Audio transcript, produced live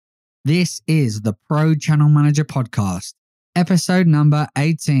This is the Pro Channel Manager Podcast, episode number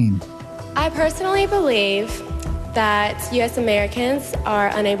 18. I personally believe that U.S. Americans are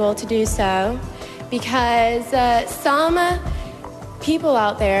unable to do so because some people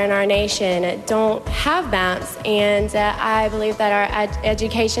out there in our nation don't have maps, and I believe that our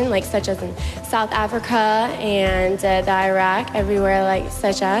education, like such as in South Africa and the Iraq, everywhere like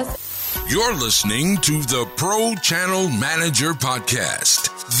such as. You're listening to the Pro Channel Manager Podcast,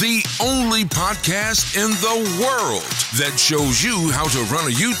 the only podcast in the world that shows you how to run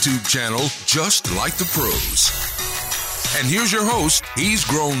a YouTube channel just like the pros. And here's your host. He's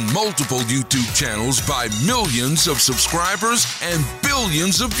grown multiple YouTube channels by millions of subscribers and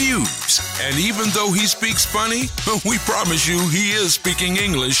billions of views. And even though he speaks funny, we promise you he is speaking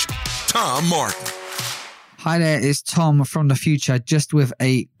English. Tom Martin. Hi there, it's Tom from the future, just with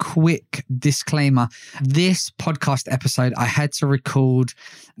a quick disclaimer. This podcast episode I had to record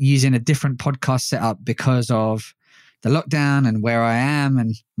using a different podcast setup because of the lockdown and where I am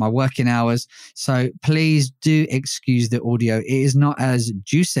and my working hours. So please do excuse the audio. It is not as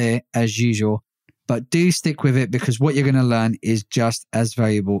juicy as usual, but do stick with it because what you're going to learn is just as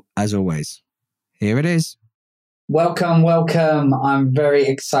valuable as always. Here it is. Welcome. I'm very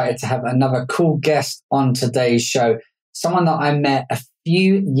excited to have another cool guest on today's show. Someone that I met a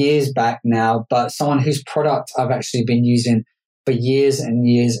few years back now, but someone whose product I've actually been using for years and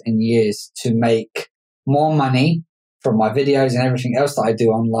years and years to make more money from my videos and everything else that I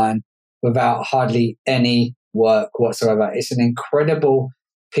do online without hardly any work whatsoever. It's an incredible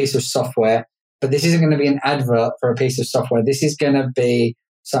piece of software, but this isn't going to be an advert for a piece of software. This is going to be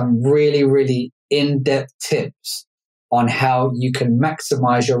some really, really in-depth tips on how you can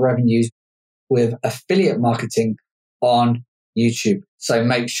maximize your revenues with affiliate marketing on YouTube. So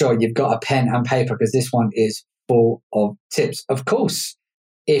make sure you've got a pen and paper because this one is full of tips. Of course,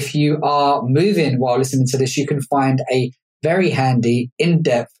 if you are moving while listening to this, you can find a very handy,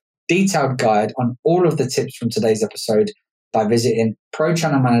 in-depth, detailed guide on all of the tips from today's episode by visiting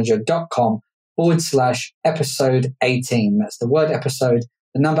prochannelmanager.com/episode 18. That's the word episode,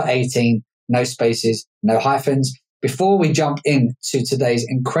 the number 18, no spaces, no hyphens. Before we jump into today's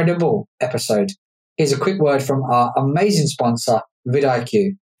incredible episode, here's a quick word from our amazing sponsor,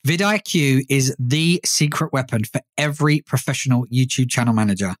 vidIQ. vidIQ is the secret weapon for every professional YouTube channel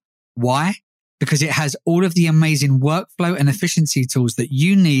manager. Why? Because it has all of the amazing workflow and efficiency tools that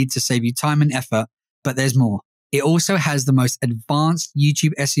you need to save you time and effort, but there's more. It also has the most advanced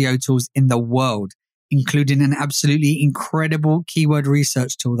YouTube SEO tools in the world, including an absolutely incredible keyword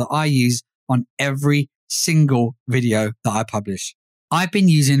research tool that I use on every single video that I publish. I've been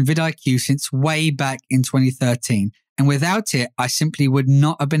using vidIQ since way back in 2013, and without it, I simply would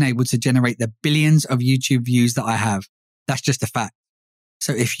not have been able to generate the billions of YouTube views that I have. That's just a fact.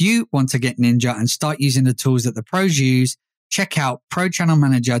 So if you want to get ninja and start using the tools that the pros use, check out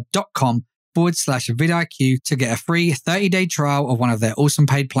prochannelmanager.com/vidIQ to get a free 30-day trial of one of their awesome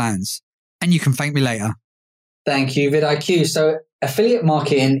paid plans. And you can thank me later. Thank you, vidIQ. So affiliate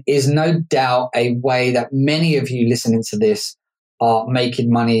marketing is no doubt a way that many of you listening to this are making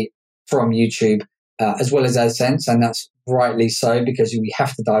money from YouTube, as well as AdSense. And that's rightly so because we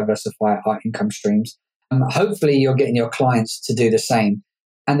have to diversify our income streams. Hopefully you're getting your clients to do the same.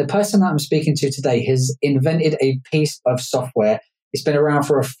 And the person that I'm speaking to today has invented a piece of software. It's been around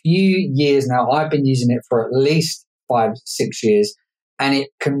for a few years now. I've been using it for at least 5-6 years. And it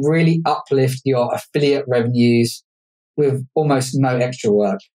can really uplift your affiliate revenues with almost no extra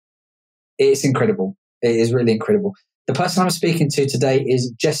work. It's incredible. It is really incredible. The person I'm speaking to today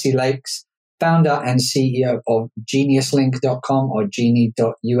is Jesse Lakes, founder and CEO of geniuslink.com or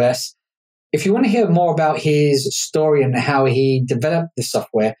genie.us. If you want to hear more about his story and how he developed the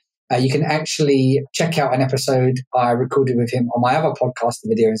software, you can actually check out an episode I recorded with him on my other podcast, The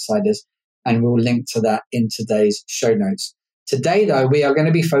Video Insiders, and we'll link to that in today's show notes. Today, though, we are going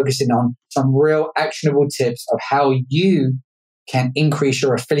to be focusing on some real actionable tips of how you can increase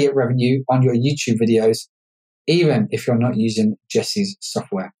your affiliate revenue on your YouTube videos, even if you're not using Jesse's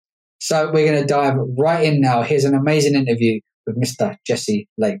software. So we're going to dive right in now. Here's an amazing interview with Mr. Jesse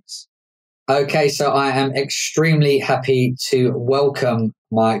Lakes. Okay, so I am extremely happy to welcome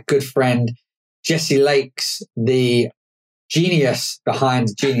my good friend, Jesse Lakes, the genius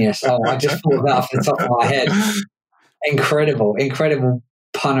behind Genius. Oh, I just thought that off the top of my head. Incredible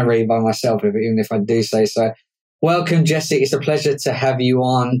punnery by myself, even if I do say so. Welcome, Jesse. It's a pleasure to have you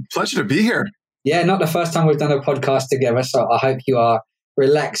on. Pleasure to be here. Yeah, not the first time we've done a podcast together, so I hope you are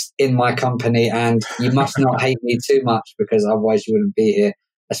relaxed in my company and you must not hate me too much because otherwise you wouldn't be here,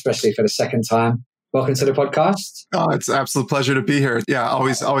 especially for the second time. welcome to the podcast. Oh, it's an absolute pleasure to be here. Yeah,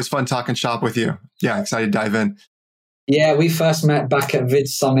 always fun talking shop with you. Yeah, excited to dive in. Yeah, we first met back at Vid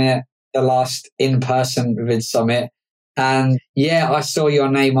Summit, the last in-person Vid Summit. And yeah, I saw your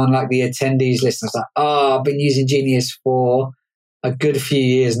name on like the attendees list. I was like, I've been using Genius for a good few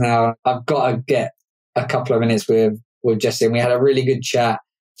years now. I've got to get a couple of minutes with Jesse. And we had a really good chat.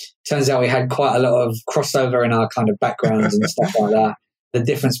 Turns out we had quite a lot of crossover in our kind of backgrounds and stuff like that. The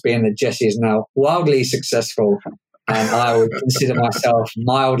difference being that Jesse is now wildly successful and I would consider myself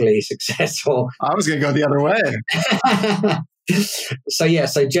mildly successful. I was going to go the other way.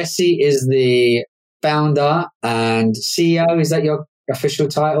 So Jesse is the founder and CEO. Is that your official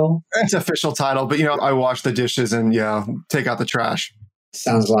title? It's official title, but I wash the dishes and take out the trash.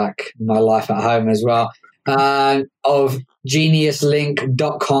 Sounds like my life at home as well. Of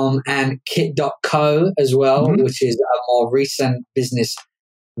geniuslink.com and kit.co as well, which is a more recent business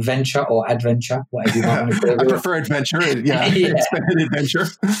venture or adventure, whatever you want to call it. I prefer adventure. Yeah, expanded adventure.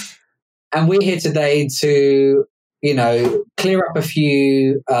 And we're here today to, clear up a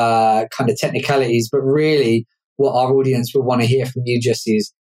few kind of technicalities, but really what our audience would want to hear from you, Jesse,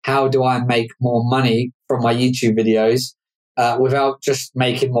 is how do I make more money from my YouTube videos without just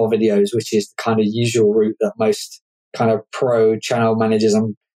making more videos, which is the kind of usual route that most kind of pro channel managers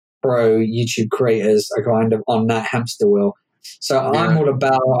and pro YouTube creators are kind of on that hamster wheel. So I'm all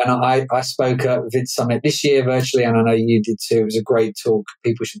about, and I spoke at Vid Summit this year virtually, and I know you did too. It was a great talk.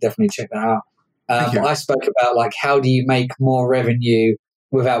 People should definitely check that out. But I spoke about like, how do you make more revenue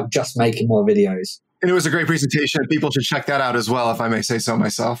without just making more videos? And it was a great presentation. People should check that out as well, if I may say so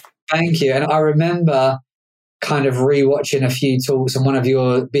myself. Thank you. And I remember kind of rewatching a few talks and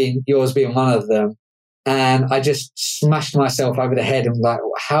yours being one of them. And I just smashed myself over the head and like,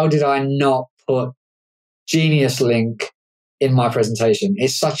 how did I not put Genius Link in my presentation?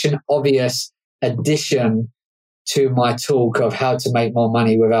 It's such an obvious addition to my talk of how to make more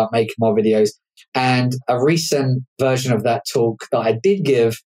money without making more videos. And a recent version of that talk that I did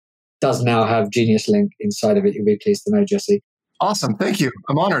give does now have Genius Link inside of it. You'll be pleased to know, Jesse. Awesome. Thank you.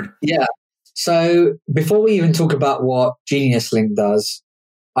 I'm honored. Yeah. So before we even talk about what Genius Link does,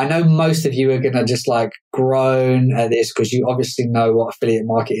 I know most of you are going to just like groan at this because you obviously know what affiliate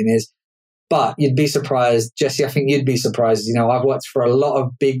marketing is, but you'd be surprised. Jesse, I think you'd be surprised. I've worked for a lot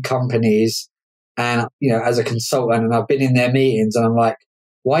of big companies and, as a consultant, and I've been in their meetings and I'm like,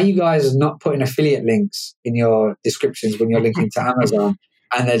 why are you guys not putting affiliate links in your descriptions when you're linking to Amazon?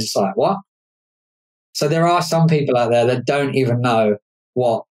 And they're just like, what? So there are some people out there that don't even know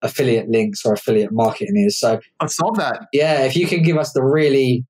what affiliate links or affiliate marketing is. So let's solve that. Yeah, if you can give us the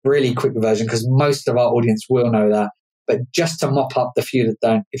really, really quick version, because most of our audience will know that. But just to mop up the few that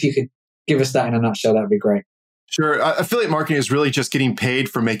don't, if you could give us that in a nutshell, that'd be great. Sure. Affiliate marketing is really just getting paid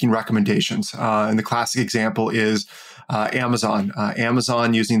for making recommendations. And the classic example is Amazon.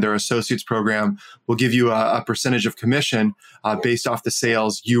 Amazon, using their associates program, will give you a percentage of commission based off the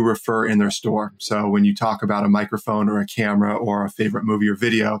sales you refer in their store. So when you talk about a microphone or a camera or a favorite movie or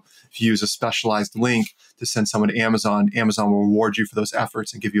video, if you use a specialized link to send someone to Amazon, Amazon will reward you for those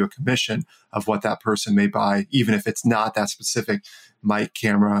efforts and give you a commission of what that person may buy, even if it's not that specific mic,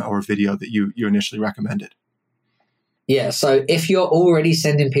 camera, or video that you initially recommended. Yeah, so if you're already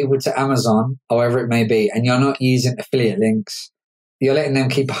sending people to Amazon, however it may be, and you're not using affiliate links, you're letting them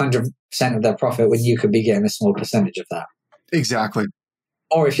keep 100% of their profit when you could be getting a small percentage of that. Exactly.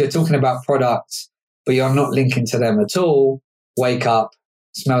 Or if you're talking about products, but you're not linking to them at all, wake up,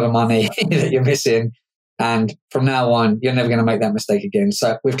 smell the money that you're missing, and from now on, you're never going to make that mistake again.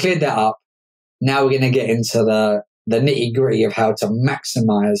 So we've cleared that up. Now we're going to get into the nitty-gritty of how to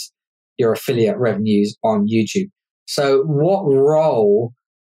maximize your affiliate revenues on YouTube. So what role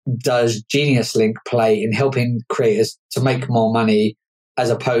does Genius Link play in helping creators to make more money as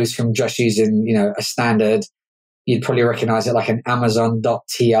opposed from just using, a standard, you'd probably recognize it like an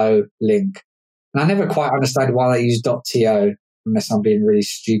Amazon.to link. And I never quite understood why they use .to, unless I'm being really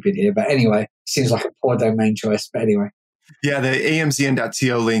stupid here. But anyway, seems like a poor domain choice. But anyway. Yeah, the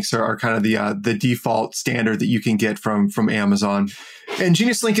AMZN.to links are kind of the default standard that you can get from Amazon. And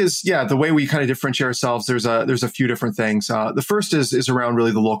Genius Link is, the way we kind of differentiate ourselves. There's a few different things. The first is around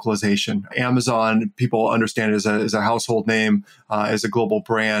really the localization. Amazon, people understand it as a household name, as a global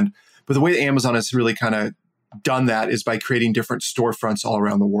brand. But the way that Amazon has really kind of done that is by creating different storefronts all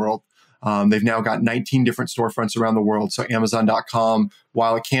around the world. They've now got 19 different storefronts around the world. So Amazon.com,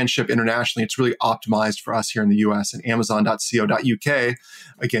 while it can ship internationally, it's really optimized for us here in the US. And Amazon.co.uk,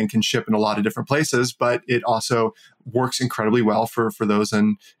 again, can ship in a lot of different places, but it also works incredibly well for those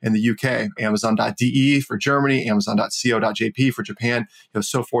in the UK. Amazon.de for Germany, Amazon.co.jp for Japan,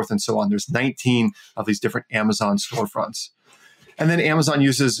 so forth and so on. There's 19 of these different Amazon storefronts. And then Amazon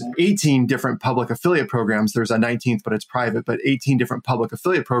uses 18 different public affiliate programs. There's a 19th, but it's private, but 18 different public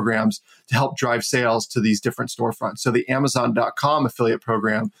affiliate programs to help drive sales to these different storefronts. So the Amazon.com affiliate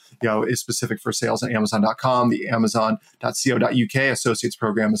program, is specific for sales on Amazon.com. The Amazon.co.uk associates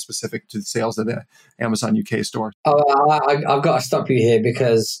program is specific to the sales of the Amazon UK store. Oh, I've got to stop you here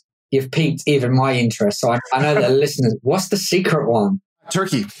because you've piqued even my interest. So I know that listeners, what's the secret one?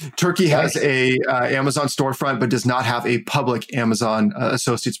 Turkey. Turkey has a Amazon storefront, but does not have a public Amazon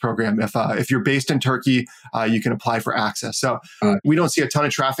associates program. If you're based in Turkey, you can apply for access. So we don't see a ton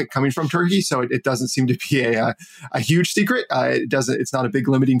of traffic coming from Turkey, so it doesn't seem to be a huge secret. It's not a big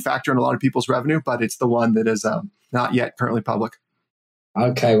limiting factor in a lot of people's revenue, but it's the one that is not yet currently public.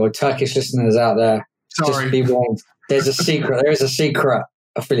 Okay, well, Turkish listeners out there, sorry, just be warned. There's a secret. There is a secret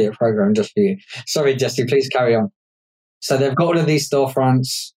affiliate program just for you. Sorry, Jesse. Please carry on. So they've got all of these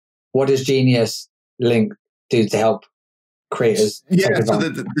storefronts. What does Genius Link do to help creators? Yeah, so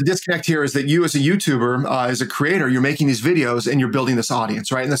the disconnect here is that you as a YouTuber, as a creator, you're making these videos and you're building this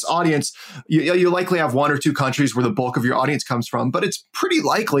audience, right? And this audience, you likely have one or two countries where the bulk of your audience comes from, but it's pretty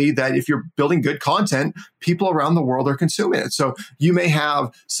likely that if you're building good content, people around the world are consuming it. So you may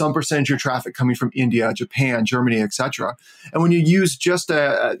have some percentage of your traffic coming from India, Japan, Germany, etc. And when you use just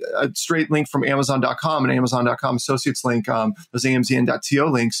a straight link from Amazon.com and Amazon.com associates link, those AMZN.to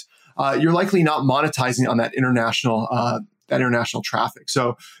links, you're likely not monetizing on that international traffic.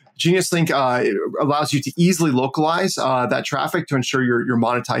 So Genius Link allows you to easily localize that traffic to ensure you're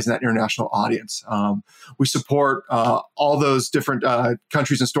monetizing that international audience. We support all those different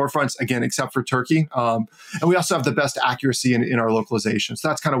countries and storefronts, again, except for Turkey. And we also have the best accuracy in our localization. So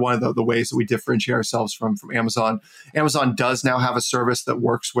that's kind of one of the ways that we differentiate ourselves from Amazon. Amazon does now have a service that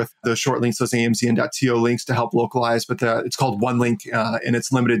works with the short links, those AMZN.to links to help localize, but it's called One Link, and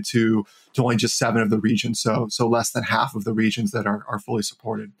it's limited to only just 7 of the regions. So less than half of the regions that are fully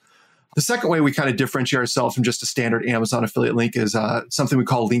supported. The second way we kind of differentiate ourselves from just a standard Amazon affiliate link is something we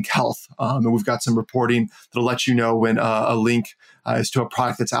call link health. And we've got some reporting that'll let you know when a link is to a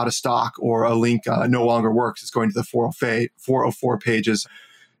product that's out of stock or a link no longer works. It's going to the 404 pages,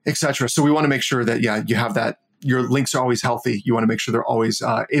 etc. So we want to make sure that, you have that. Your links are always healthy. You want to make sure they're always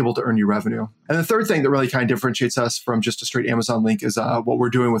able to earn you revenue. And the third thing that really kind of differentiates us from just a straight Amazon link is what we're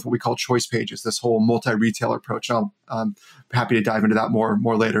doing with what we call choice pages, this whole multi-retailer approach. And I'm happy to dive into that more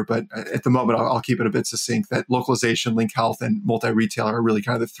later, but at the moment, I'll keep it a bit succinct that localization, link health, and multi-retailer are really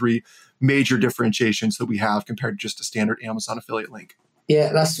kind of the 3 major differentiations that we have compared to just a standard Amazon affiliate link.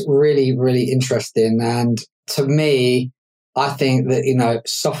 Yeah, that's really, really interesting. And to me, I think that,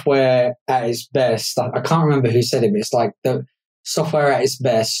 software at its best, I can't remember who said it, but it's like the software at its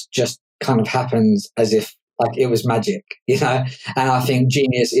best just kind of happens as if like it was magic, and I think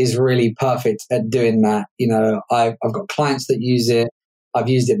Genius is really perfect at doing that. I've got clients that use it. I've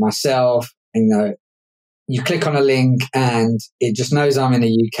used it myself. And, you click on a link and it just knows I'm in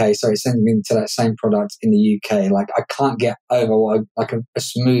the UK. So it sends me to that same product in the UK. Like I can't get over a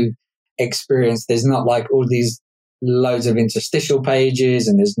smooth experience. There's not like all these loads of interstitial pages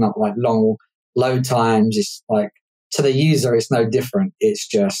and there's not like long load times. It's like to the user, it's no different. It's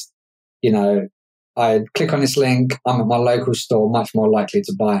just, I click on this link, I'm at my local store, much more likely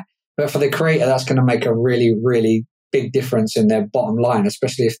to buy. But for the creator, that's going to make a really, really big difference in their bottom line,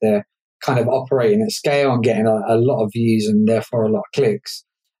 especially if they're kind of operating at scale and getting a lot of views and therefore a lot of clicks.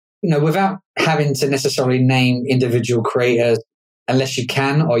 Without having to necessarily name individual creators, unless you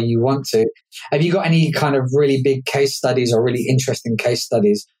can or you want to. Have you got any kind of really big case studies or really interesting case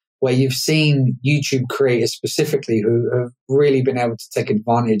studies where you've seen YouTube creators specifically who have really been able to take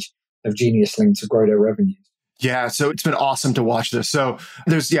advantage of Genius Link to grow their revenues? Yeah, so it's been awesome to watch this. So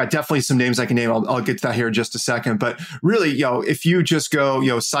there's definitely some names I can name. I'll get to that here in just a second. But really, if you just go,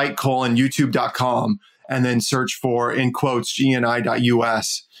 site:/youtube.com and then search for, in quotes,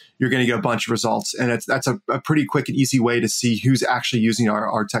 gni.us, you're going to get a bunch of results. And that's a pretty quick and easy way to see who's actually using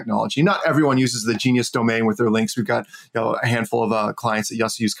our technology. Not everyone uses the Genius domain with their links. We've got a handful of clients that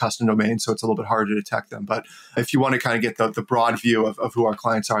also use custom domains, so it's a little bit harder to detect them. But if you want to kind of get the broad view of who our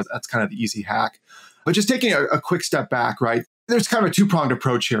clients are, that's kind of the easy hack. But just taking a quick step back, right? There's kind of a two-pronged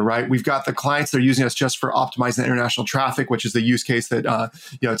approach here, right? We've got the clients that are using us just for optimizing international traffic, which is the use case that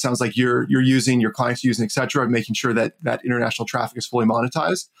it sounds like you're using, your clients using, et cetera, making sure that that international traffic is fully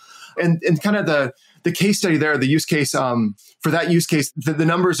monetized. And kind of the case study there, the use case for that use case, the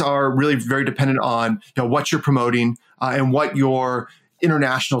numbers are really very dependent on what you're promoting and what your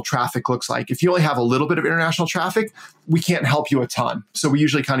international traffic looks like. If you only have a little bit of international traffic, we can't help you a ton. So we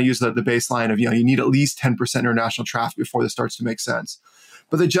usually kind of use the baseline of, you need at least 10% international traffic before this starts to make sense.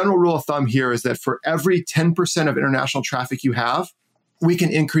 But the general rule of thumb here is that for every 10% of international traffic you have, we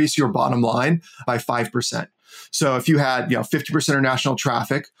can increase your bottom line by 5%. So if you had 50% international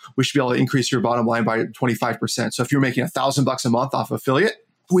traffic, we should be able to increase your bottom line by 25%. So if you're making $1,000 a month off affiliate,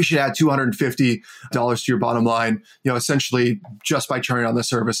 we should add $250 to your bottom line, essentially just by turning on the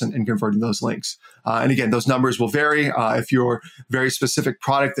service and converting those links. And again, those numbers will vary. If you're very specific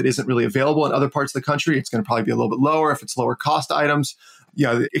product that isn't really available in other parts of the country, it's going to probably be a little bit lower. If it's lower cost items,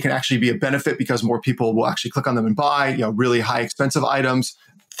 it can actually be a benefit because more people will actually click on them and buy. Really high expensive items,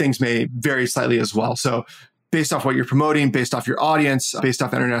 things may vary slightly as well. So based off what you're promoting, based off your audience, based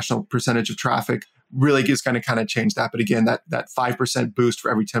off international percentage of traffic, really is going to kind of change that. But again, that 5% boost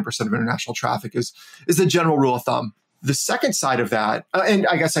for every 10% of international traffic is the general rule of thumb. The second side of that, and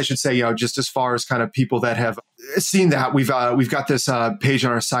I guess I should say, just as far as kind of people that have seen that, we've got this page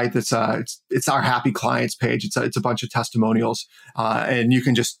on our site that's it's our happy clients page. It's a bunch of testimonials, and you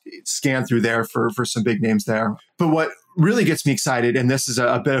can just scan through there for some big names there. But what really gets me excited, and this is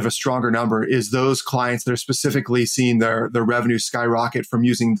a bit of a stronger number, is those clients that are specifically seeing their revenue skyrocket from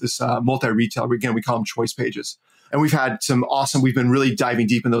using this multi-retail. Again, we call them choice pages. And we've been really diving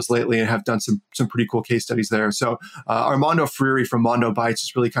deep in those lately and have done some pretty cool case studies there. So Armando Freire from Mondo Bites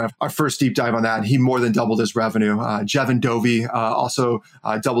is really kind of our first deep dive on that. And he more than doubled his revenue. Jevin Dovey also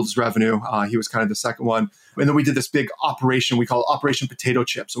doubled his revenue. He was kind of the second one. And then we did this big operation we call Operation Potato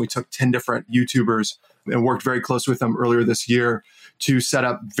Chips. And we took 10 different YouTubers and worked very close with them earlier this year to set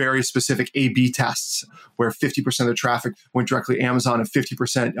up very specific A/B tests where 50% of the traffic went directly to Amazon and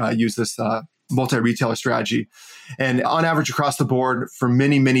 50% used this multi-retailer strategy. And on average across the board for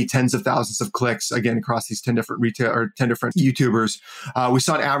many, many tens of thousands of clicks, again, across these 10 different YouTubers, we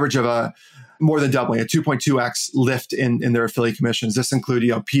saw an average of more than doubling, a 2.2x lift in their affiliate commissions. This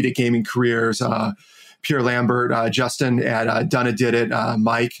included, Pete at Gaming Careers, Pierre Lambert, Justin at Donna Did It,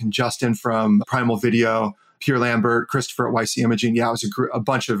 Mike and Justin from Primal Video, Pierre Lambert, Christopher at YC Imaging. Yeah, it was a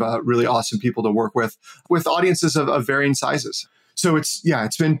bunch of really awesome people to work with audiences of varying sizes. So it's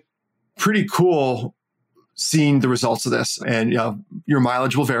been pretty cool seeing the results of this. And your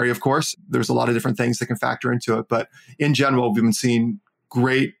mileage will vary, of course. There's a lot of different things that can factor into it. But in general, we've been seeing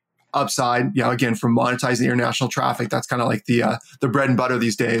great upside, again, from monetizing international traffic. That's kind of like the bread and butter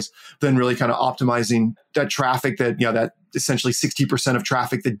these days. Then really kind of optimizing that traffic that essentially 60% of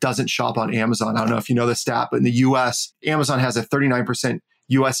traffic that doesn't shop on Amazon. I don't know if you know the stat, but in the US, Amazon has a 39%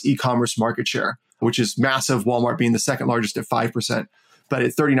 US e-commerce market share, which is massive. Walmart being the second largest at 5%. But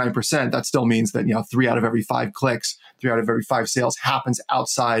at 39%, that still means that 3 out of every 5 clicks, 3 out of every 5 sales happens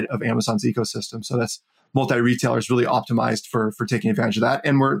outside of Amazon's ecosystem. So that's multi-retailers really optimized for taking advantage of that.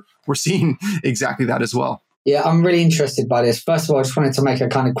 And we're seeing exactly that as well. Yeah, I'm really interested by this. First of all, I just wanted to make a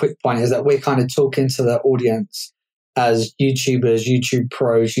kind of quick point is that we're kind of talking to the audience as YouTubers, YouTube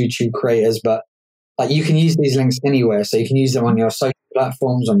pros, YouTube creators, but you can use these links anywhere. So you can use them on your social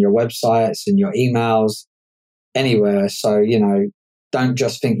platforms, on your websites, in your emails, anywhere. So, don't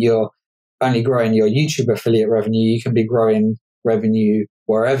just think you're only growing your YouTube affiliate revenue. You can be growing revenue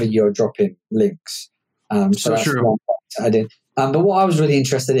wherever you're dropping links. So that's true. one to add in. But what I was really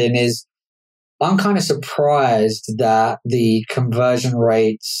interested in is I'm kind of surprised that the conversion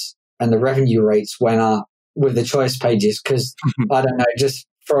rates and the revenue rates went up with the choice pages because, I don't know, just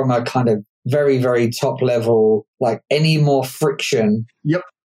from a kind of very, very top level, like any more friction, Yep.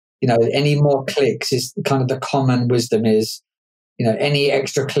 Any more clicks is kind of the common wisdom is, any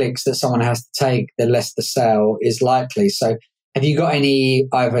extra clicks that someone has to take, the less the sale is likely. So have you got any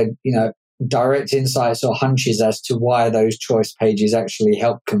either, direct insights or hunches as to why those choice pages actually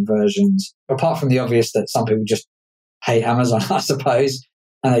help conversions? Apart from the obvious that some people just hate Amazon, I suppose,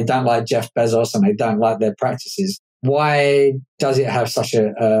 and they don't like Jeff Bezos and they don't like their practices. Why does it have such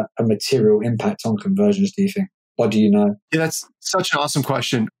a material impact on conversions, do you think? Or do you know? Yeah, that's such an awesome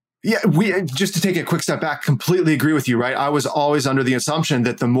question. Yeah, we just to take a quick step back, completely agree with you, right? I was always under the assumption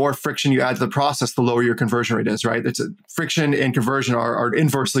that the more friction you add to the process, the lower your conversion rate is, right? Friction and conversion are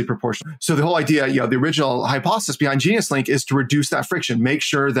inversely proportional. So the whole idea, the original hypothesis behind Genius Link is to reduce that friction, make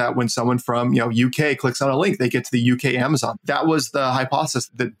sure that when someone from UK clicks on a link, they get to the UK Amazon. That was the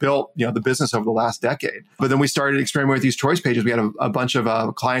hypothesis that built the business over the last decade. But then we started experimenting with these choice pages. We had a bunch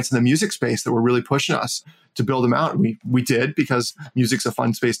of clients in the music space that were really pushing us to build them out. We did, because music's a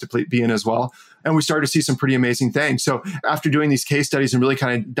fun space to be in as well. And we started to see some pretty amazing things. So after doing these case studies and really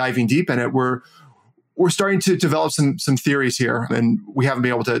kind of diving deep in it, we're starting to develop some theories here. And we haven't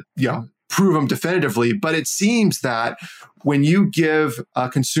been able to prove them definitively. But it seems that when you give a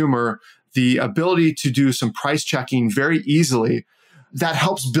consumer the ability to do some price checking very easily, that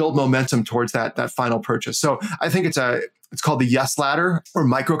helps build momentum towards that final purchase. So I think it's called the yes ladder, or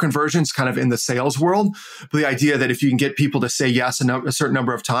micro conversions, kind of in the sales world. But the idea that if you can get people to say yes a certain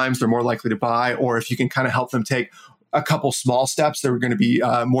number of times, they're more likely to buy. Or if you can kind of help them take a couple small steps, they're going to be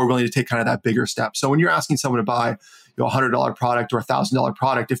more willing to take kind of that bigger step. So when you're asking someone to buy a $100 product or $1,000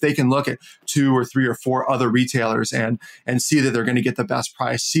 product, if they can look at 2 or 3 or 4 other retailers and see that they're going to get the best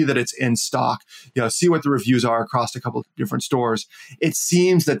price, see that it's in stock, see what the reviews are across a couple of different stores, it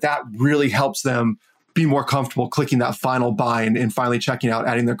seems that really helps them be more comfortable clicking that final buy and finally checking out,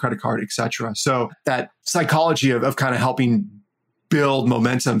 adding their credit card, et cetera. So that psychology of kind of helping build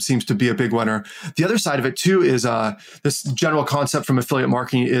momentum seems to be a big winner. The other side of it too is this general concept from affiliate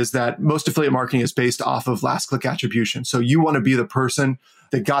marketing is that most affiliate marketing is based off of last click attribution. So you want to be the person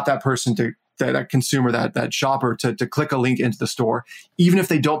that got that person to that consumer, that shopper to click a link into the store. Even if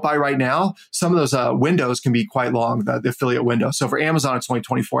they don't buy right now, some of those windows can be quite long, the affiliate window. So for Amazon, it's only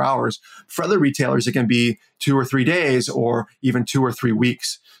 24 hours. For other retailers, it can be 2 or 3 days or even 2 or 3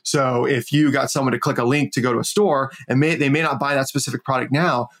 weeks. So if you got someone to click a link to go to a store and they may not buy that specific product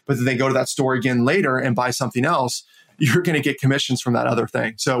now, but then they go to that store again later and buy something else, you're going to get commissions from that other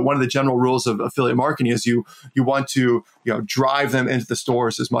thing. So one of the general rules of affiliate marketing is you want to drive them into the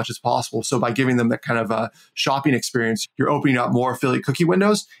stores as much as possible. So by giving them that kind of a shopping experience, you're opening up more affiliate cookie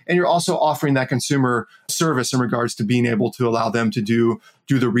windows, and you're also offering that consumer service in regards to being able to allow them to do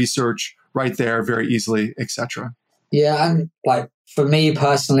the research right there very easily, etc. Yeah, and like for me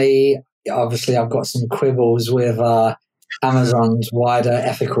personally, obviously I've got some quibbles with Amazon's wider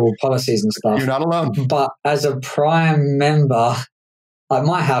ethical policies and stuff. You're not alone. But as a Prime member, like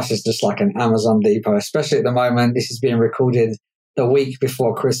my house is just like an Amazon depot, especially at the moment. This is being recorded the week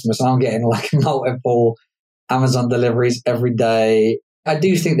before Christmas. I'm getting like multiple Amazon deliveries every day. I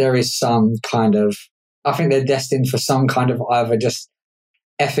do think there is some kind of, I think they're destined for some kind of either just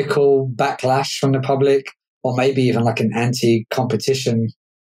ethical backlash from the public or maybe even like an anti-competition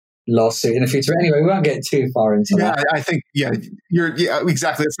lawsuit in the future. Anyway, we won't get too far into that. I think, you're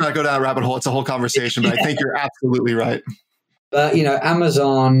exactly. Let's not go down a rabbit hole. It's a whole conversation, but I think you're absolutely right. But,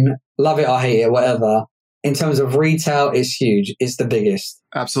 Amazon, love it or hate it, whatever. In terms of retail, it's huge. It's the biggest.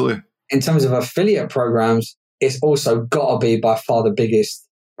 Absolutely. In terms of affiliate programs, it's also got to be by far the biggest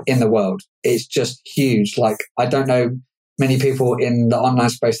in the world. It's just huge. Like, I don't know many people in the online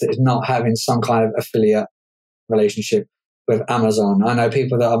space that is not having some kind of affiliate relationship with Amazon. I know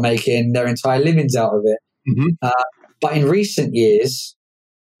people that are making their entire livings out of it. Mm-hmm. But in recent years,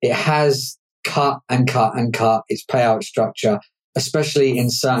 it has cut its payout structure, especially in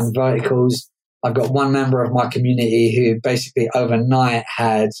certain verticals. I've got one member of my community who basically overnight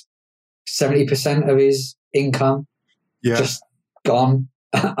had 70% of his income just gone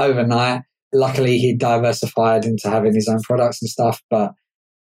overnight. Luckily, he diversified into having his own products and stuff. But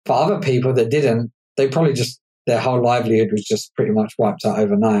for other people that didn't, they probably just, their whole livelihood was just pretty much wiped out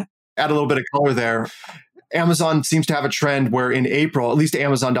overnight. Add a little bit of color there. Amazon seems to have a trend where in April, at least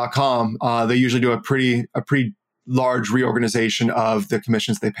Amazon.com, they usually do a pretty large reorganization of the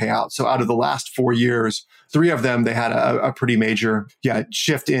commissions they pay out. So out of the last 4 years, 3 of them, they had a pretty major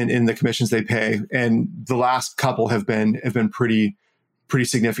shift in the commissions they pay. And the last couple have been pretty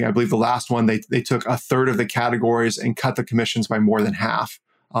significant. I believe the last one, they took a third of the categories and cut the commissions by more than half.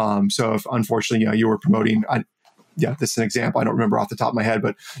 So if unfortunately, you were promoting, this is an example. I don't remember off the top of my head,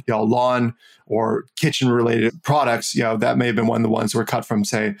 but lawn or kitchen related products, that may have been one of the ones that were cut from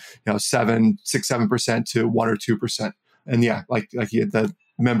say, 7% to 1 or 2%. And like the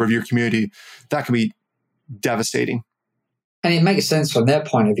member of your community, that can be devastating. And it makes sense from their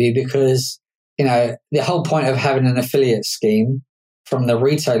point of view because, the whole point of having an affiliate scheme from the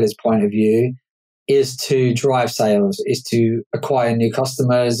retailer's point of view is to drive sales, is to acquire new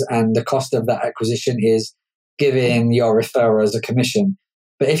customers, and the cost of that acquisition is giving your referrers a commission.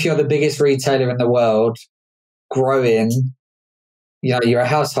 But if you're the biggest retailer in the world, growing, you're a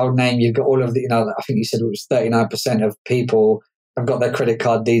household name. You've got all of the, I think you said it was 39% of people have got their credit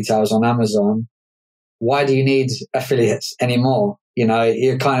card details on Amazon. Why do you need affiliates anymore?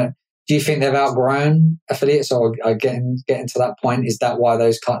 You're do you think they've outgrown affiliates or are getting to that point? Is that why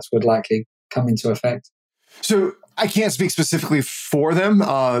those cuts would likely come into effect? So I can't speak specifically for them.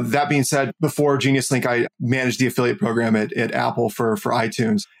 That being said, before Genius Link, I managed the affiliate program at Apple for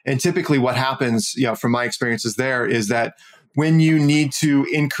iTunes. And typically what happens, from my experiences there, is that when you need to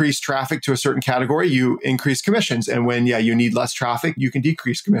increase traffic to a certain category, you increase commissions. And when you need less traffic, you can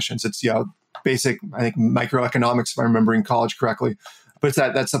decrease commissions. It's basic, I think, microeconomics, if I'm remembering college correctly. But it's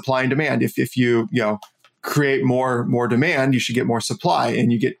that supply and demand. If you create more demand, you should get more supply,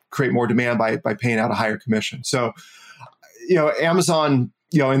 and you create more demand by paying out a higher commission. So, Amazon,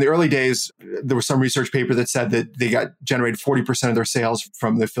 in the early days, there was some research paper that said that they generated 40% of their sales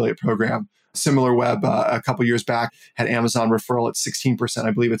from the affiliate program. SimilarWeb, a couple years back, had Amazon referral at 16%.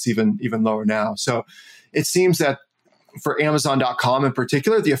 I believe it's even lower now. So it seems that for Amazon.com in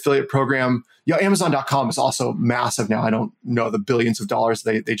particular, the affiliate program, Amazon.com is also massive now. I don't know the billions of dollars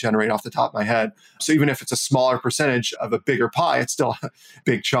they generate off the top of my head. So even if it's a smaller percentage of a bigger pie, it's still a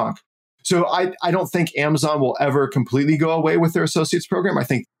big chunk. So I don't think Amazon will ever completely go away with their associates program. I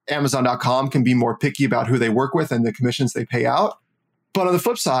think Amazon.com can be more picky about who they work with and the commissions they pay out. But on the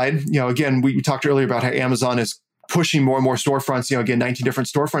flip side, again, we talked earlier about how Amazon is pushing more and more storefronts, again, 19 different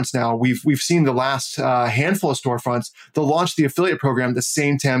storefronts now. We've seen the last handful of storefronts, they'll launch the affiliate program the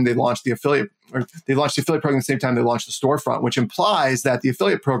same time they launched the affiliate, or they launched the affiliate program the same time they launched the storefront, which implies that the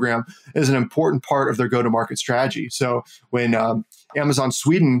affiliate program is an important part of their go-to-market strategy. So when Amazon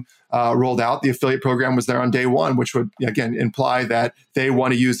Sweden rolled out, the affiliate program was there on day one, which would, again, imply that they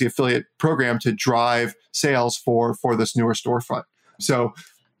want to use the affiliate program to drive sales for this newer storefront. So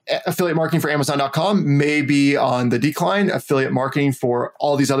affiliate marketing for Amazon.com may be on the decline. Affiliate marketing for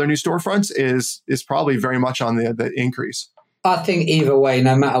all these other new storefronts is probably very much on the increase. I think either way,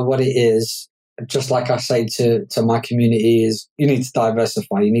 no matter what it is, just like I say to my community, is you need to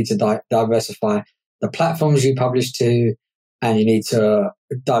diversify. You need to diversify the platforms you publish to, and you need to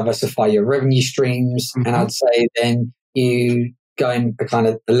diversify your revenue streams. Mm-hmm. And I'd say then you go in a kind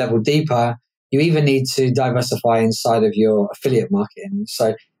of a level deeper, you even need to diversify inside of your affiliate marketing.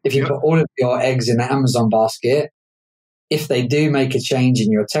 So if you put all of your eggs in the Amazon basket, if they do make a change in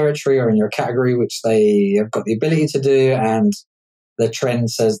your territory or in your category, which they have got the ability to do, and the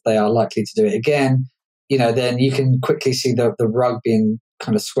trend says they are likely to do it again, then you can quickly see the rug being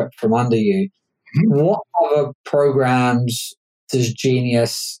kind of swept from under you. Mm-hmm. What other programs does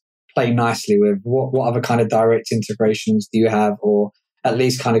Genius play nicely with? What other kind of direct integrations do you have, or at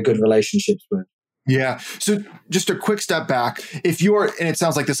least kind of good relationships with? Yeah. So just a quick step back. If you're, and it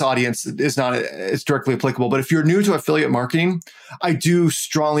sounds like this audience is not as directly applicable, but if you're new to affiliate marketing, I do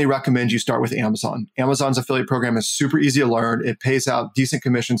strongly recommend you start with Amazon. Amazon's affiliate program is super easy to learn. It pays out decent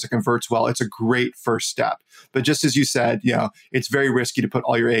commissions. It converts well. It's a great first step. But just as you said, it's very risky to put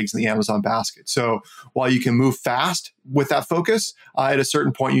all your eggs in the Amazon basket. So while you can move fast with that focus, at a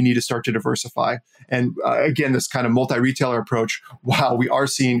certain point, you need to start to diversify. And again, this kind of multi-retailer approach, while we are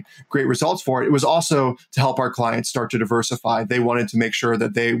seeing great results for it, it was also to help our clients start to diversify. They wanted to make sure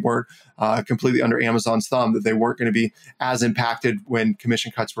that they weren't completely under Amazon's thumb, that they weren't going to be as impacted when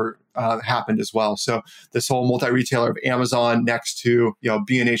commission cuts were happened as well. So this whole multi-retailer of Amazon next to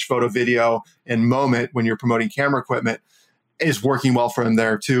B&H Photo Video and Moment when you're promoting camera equipment is working well for them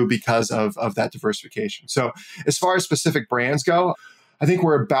there too because of that diversification. So as far as specific brands go, I think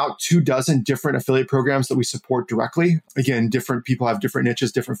we're about 24 different affiliate programs that we support directly. Again, different people have different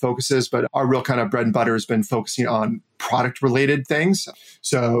niches, different focuses, but our real kind of bread and butter has been focusing on product related things.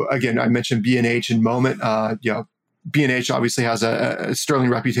 So again, I mentioned B&H and Moment. B&H obviously has a sterling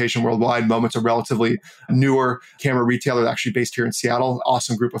reputation worldwide. Moment's a relatively newer camera retailer actually based here in Seattle.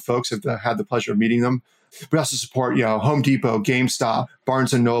 Awesome group of folks. Have had the pleasure of meeting them. We also support, Home Depot, GameStop,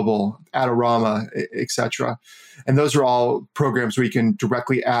 Barnes & Noble, Adorama, etc. And those are all programs where you can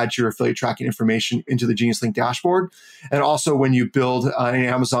directly add your affiliate tracking information into the Genius Link dashboard. And also when you build an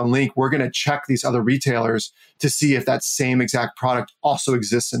Amazon link, we're going to check these other retailers to see if that same exact product also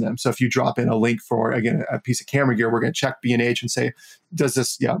exists in them. So if you drop in a link for, again, a piece of camera gear, we're going to check B&H and say, does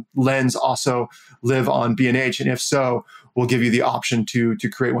this lens also live on B&H? And if so, we'll give you the option to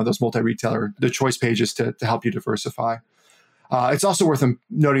create one of those multi-retailer, the choice pages to help you diversify. It's also worth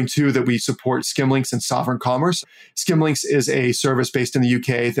noting, too, that we support Skimlinks and Sovereign Commerce. Skimlinks is a service based in the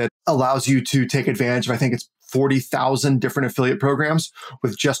UK that allows you to take advantage of, I think it's 40,000 different affiliate programs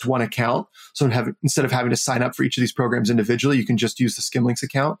with just one account. So instead of having to sign up for each of these programs individually, you can just use the Skimlinks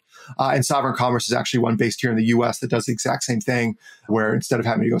account. And Sovereign Commerce is actually one based here in the US that does the exact same thing, where instead of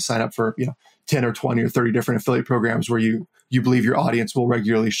having to go sign up for 10 or 20 or 30 different affiliate programs where you believe your audience will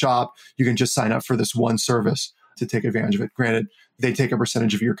regularly shop, you can just sign up for this one service to take advantage of it. Granted, they take a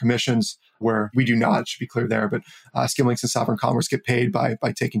percentage of your commissions where we do not, it should be clear there, but Skimlinks and Sovereign Commerce get paid by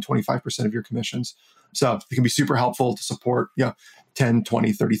taking 25% of your commissions. So it can be super helpful to support 10,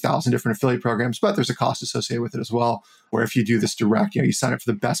 20, 30,000 different affiliate programs, but there's a cost associated with it as well, where if you do this direct, you sign up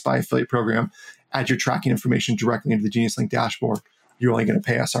for the Best Buy affiliate program, add your tracking information directly into the Genius Link dashboard, you're only going to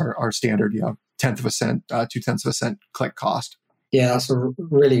pay us our standard, 0.1 of a cent, 0.2 of a cent click cost. Yeah, that's a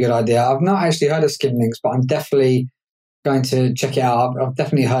really good idea. I've not actually heard of Skimlinks, but I'm definitely going to check it out. I've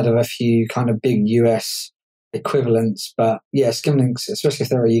definitely heard of a few kind of big US equivalents, but yeah, Skimlinks, especially if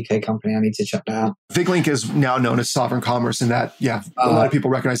they're a UK company, I need to check that out. VigLink is now known as Sovereign Commerce, and that, a lot of people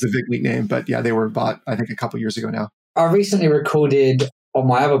recognize the VigLink name, but they were bought, I think, a couple years ago now. I recently recorded on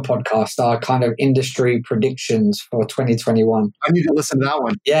my other podcast our kind of industry predictions for 2021. I need to listen to that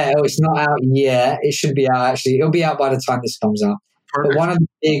one. Yeah, it's not out yet. It should be out, actually. It'll be out by the time this comes out. Perfect. But one of the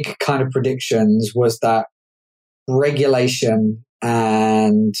big kind of predictions was that regulation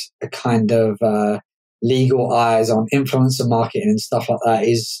and a kind of legal eyes on influencer marketing and stuff like that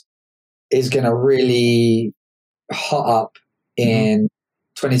is going to really hot up in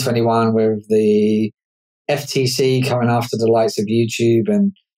 2021 with the FTC coming after the likes of YouTube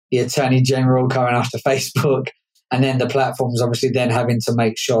and the Attorney General coming after Facebook, and then the platforms obviously then having to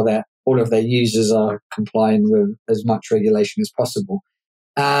make sure that all of their users are complying with as much regulation as possible.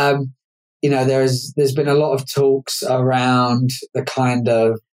 There's been a lot of talks around the kind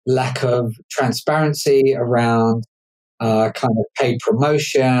of lack of transparency around kind of paid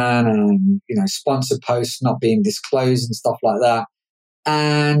promotion and sponsored posts not being disclosed and stuff like that.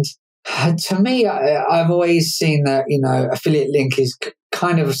 And to me, I've always seen that affiliate link is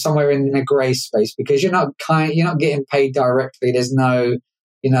kind of somewhere in a grey space, because you're not getting paid directly. There's no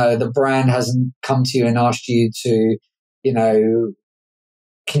the brand hasn't come to you and asked you to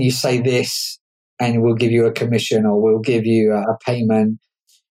can you say this and we'll give you a commission or we'll give you a payment.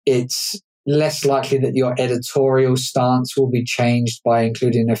 It's less likely that your editorial stance will be changed by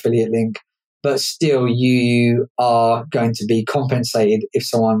including an affiliate link, but still you are going to be compensated if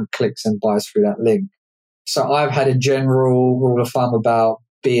someone clicks and buys through that link. So I've had a general rule of thumb about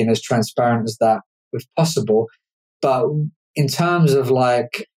being as transparent as that if possible. But in terms of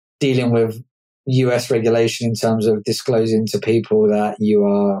like dealing with US regulation, in terms of disclosing to people that you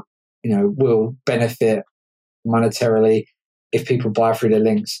are, will benefit monetarily if people buy through the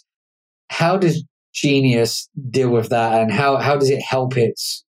links, how does Genius deal with that, and how does it help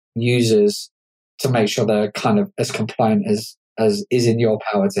its users to make sure they're kind of as compliant as is in your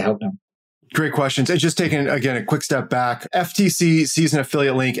power to help them? Great questions. And just taking, again, a quick step back, FTC sees an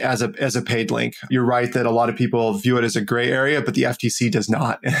affiliate link as a paid link. You're right that a lot of people view it as a gray area, but the FTC does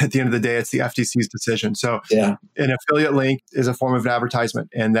not. At the end of the day, it's the FTC's decision. So an affiliate link is a form of an advertisement,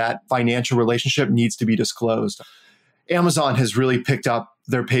 and that financial relationship needs to be disclosed. Amazon has really picked up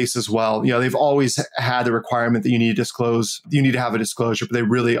their pace as well. They've always had the requirement that you need to disclose, you need to have a disclosure, but they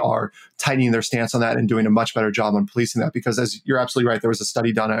really are tightening their stance on that and doing a much better job on policing that. Because as you're absolutely right, there was a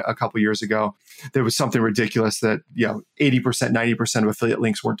study done a couple of years ago. There was something ridiculous that 80%, 90% of affiliate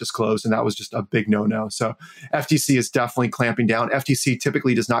links weren't disclosed, and that was just a big no-no. So FTC is definitely clamping down. FTC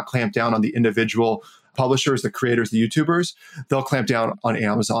typically does not clamp down on the individual publishers, the creators, the YouTubers. They'll clamp down on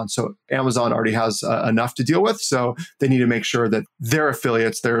Amazon. So Amazon already has enough to deal with. So they need to make sure that their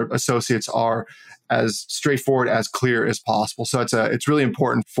affiliates, their associates are as straightforward, as clear as possible. So it's really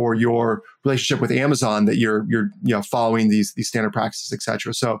important for your relationship with Amazon that you're following these standard practices, et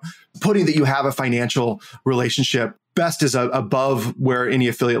cetera. So putting that you have a financial relationship best is above where any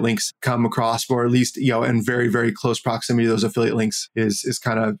affiliate links come across, or at least in very, very close proximity to those affiliate links is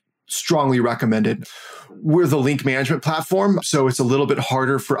kind of strongly recommended. We're the link management platform, so it's a little bit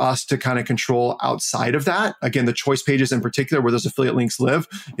harder for us to kind of control outside of that. Again, the choice pages in particular, where those affiliate links live,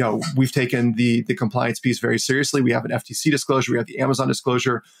 we've taken the compliance piece very seriously. We have an FTC disclosure, we have the Amazon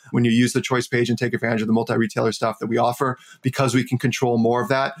disclosure when you use the choice page and take advantage of the multi-retailer stuff that we offer. Because we can control more of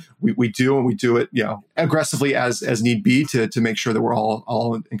that, we do, and we do it aggressively as need be to make sure that we're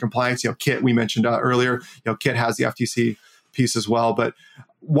all in compliance. Kit, we mentioned earlier, Kit has the FTC piece as well. But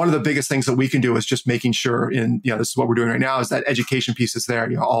one of the biggest things that we can do is just making sure this is what we're doing right now, is that education piece is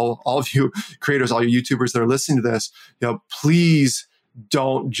there. All of you creators, all you YouTubers that are listening to this, please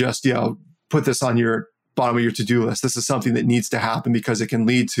don't just, put this on your bottom of your to-do list. This is something that needs to happen because it can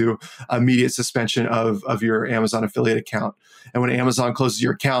lead to immediate suspension of your Amazon affiliate account. And when Amazon closes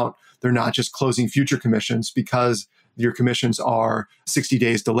your account, they're not just closing future commissions because your commissions are 60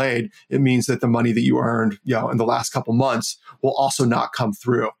 days delayed. It means that the money that you earned, in the last couple months will also not come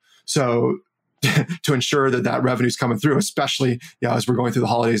through. So to ensure that revenue is coming through, especially as we're going through the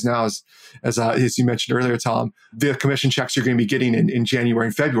holidays now, as you mentioned earlier, Tom, the commission checks you're going to be getting in January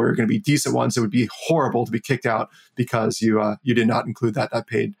and February are going to be decent ones. It would be horrible to be kicked out because you did not include that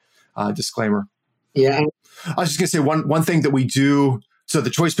paid disclaimer. Yeah, I was just going to say one thing that we do. So the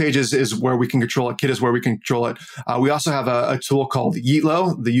choice page is where we can control it. Kit is where we can control it. We also have a tool called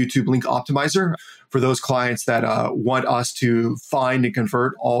Yeatlo, the YouTube Link Optimizer, for those clients that want us to find and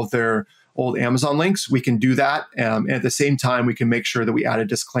convert all of their old Amazon links. We can do that. And at the same time, we can make sure that we add a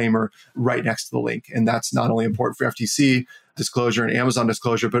disclaimer right next to the link. And that's not only important for FTC disclosure and Amazon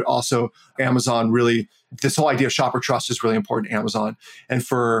disclosure, but also Amazon really, this whole idea of shopper trust is really important to Amazon. And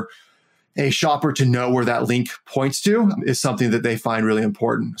for a shopper to know where that link points to is something that they find really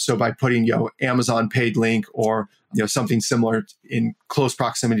important. So by putting, Amazon paid link or, something similar in close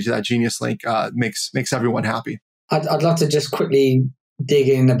proximity to that Genius link makes everyone happy. I'd love to just quickly dig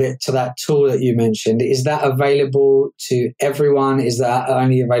in a bit to that tool that you mentioned. Is that available to everyone? Is that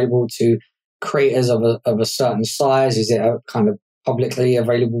only available to creators of a certain size? Is it a kind of publicly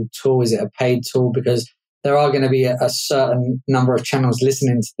available tool? Is it a paid tool? Because there are going to be a certain number of channels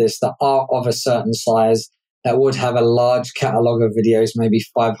listening to this that are of a certain size that would have a large catalog of videos, maybe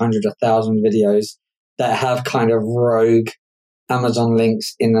 500, 1,000 videos that have kind of rogue Amazon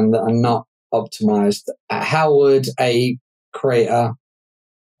links in them that are not optimized. How would a creator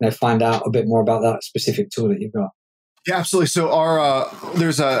find out a bit more about that specific tool that you've got? Yeah, absolutely. So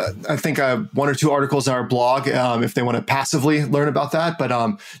there's I think one or two articles in our blog if they want to passively learn about that. But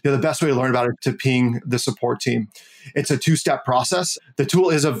the best way to learn about it is to ping the support team. It's a 2-step process. The tool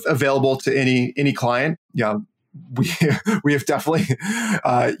is available to any client. Yeah, we have definitely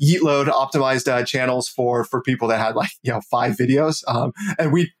Yeatload optimized channels for people that had 5 videos,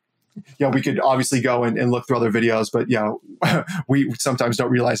 and we could obviously go and look through other videos, but we sometimes don't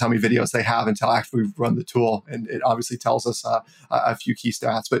realize how many videos they have until after we've run the tool, and it obviously tells us a few key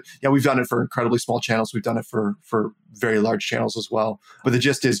stats. But we've done it for incredibly small channels. We've done it for very large channels as well. But the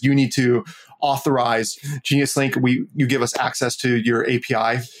gist is you need to authorize Genius Link. You give us access to your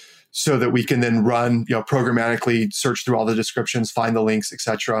API so that we can then run programmatically, search through all the descriptions, find the links,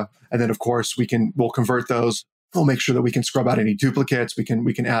 etc. And then of course we'll convert those. We'll make sure that we can scrub out any duplicates. We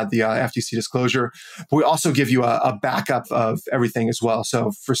can add the FTC disclosure. But we also give you a backup of everything as well. So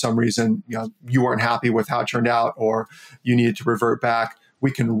if for some reason you weren't happy with how it turned out, or you needed to revert back, we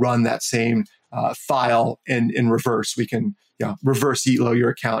can run that same file in reverse. We can reverse Yeatlo your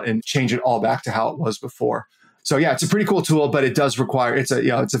account and change it all back to how it was before. So it's a pretty cool tool, but it does require it's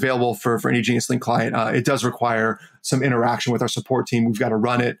available for any Genius Link client. It does require some interaction with our support team. We've got to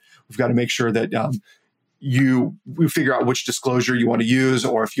run it. We've got to make sure that we figure out which disclosure you want to use,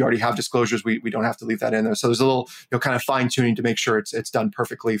 or if you already have disclosures, we don't have to leave that in there. So there's a little kind of fine tuning to make sure it's done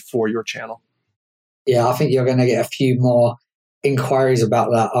perfectly for your channel. Yeah, I think you're going to get a few more inquiries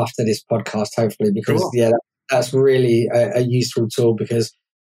about that after this podcast, hopefully, because cool. That's really a useful tool, because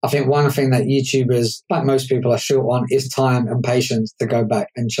I think one thing that YouTubers, like most people, are short on is time and patience to go back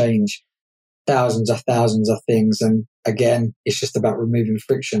and change thousands of things. And again, it's just about removing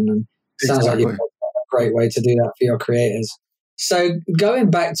friction. And it sounds like you've got a great way to do that for your creators. So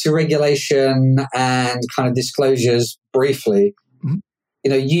going back to regulation and kind of disclosures briefly, mm-hmm.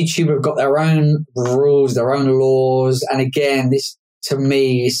 YouTube have got their own rules, their own laws. And again, this to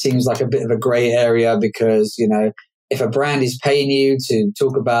me seems like a bit of a gray area, because, if a brand is paying you to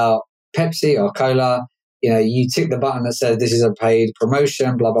talk about Pepsi or Cola, you tick the button that says this is a paid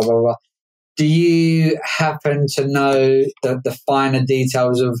promotion, blah, blah, blah, blah. Do you happen to know the finer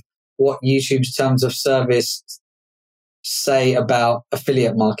details of what YouTube's terms of service say about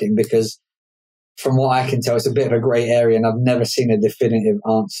affiliate marketing? Because from what I can tell, it's a bit of a gray area, and I've never seen a definitive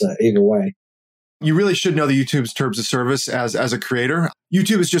answer either way. You really should know the YouTube's terms of service as a creator.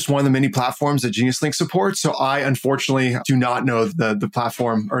 YouTube is just one of the many platforms that Genius Link supports. So I, unfortunately, do not know the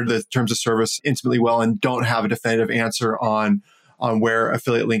platform or the terms of service intimately well, and don't have a definitive answer on where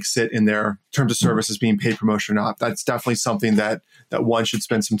affiliate links sit in their terms of service as being paid promotion or not. That's definitely something that one should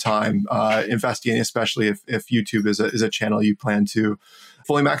spend some time investigating, especially if YouTube is a channel you plan to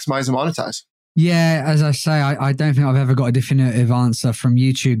fully maximize and monetize. Yeah, as I say, I don't think I've ever got a definitive answer from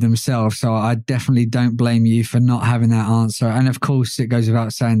YouTube themselves. So I definitely don't blame you for not having that answer. And of course, it goes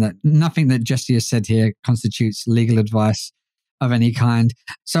without saying that nothing that Jesse has said here constitutes legal advice. of any kind.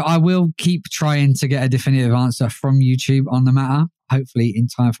 So I will keep trying to get a definitive answer from YouTube on the matter, hopefully in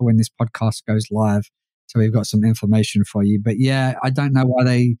time for when this podcast goes live. So we've got some information for you. But yeah, I don't know why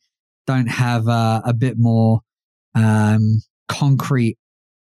they don't have a bit more concrete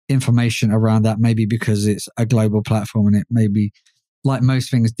information around that. Maybe because it's a global platform and it maybe, like most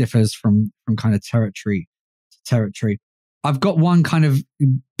things, differs from kind of territory to territory. I've got one kind of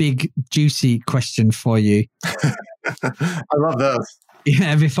big, juicy question for you. I love those.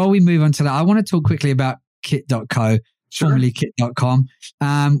 Yeah, before we move on to that, I want to talk quickly about kit.co, formerly kit.com,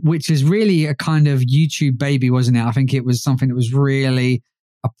 which is really a kind of YouTube baby, wasn't it? I think it was something that was really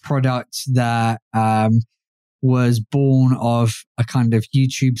a product that was born of a kind of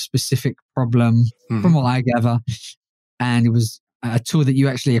YouTube specific problem, from what I gather. And it was a tool that you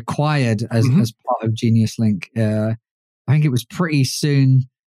actually acquired as part of Genius Link. I think it was pretty soon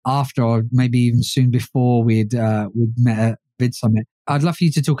after, or maybe even soon before we'd met at Vid Summit. I'd love for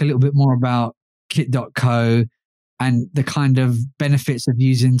you to talk a little bit more about kit.co and the kind of benefits of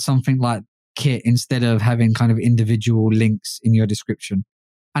using something like Kit instead of having kind of individual links in your description.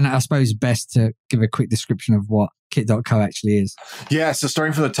 And I suppose best to give a quick description of what kit.co actually is. Yeah, so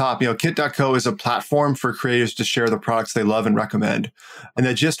starting from the top, kit.co is a platform for creators to share the products they love and recommend. And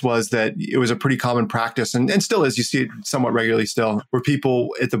the gist was that it was a pretty common practice, and still is, you see it somewhat regularly still, where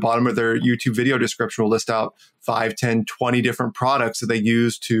people at the bottom of their YouTube video description will list out 5, 10, 20 different products that they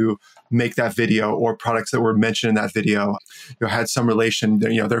use to make that video, or products that were mentioned in that video, had some relation,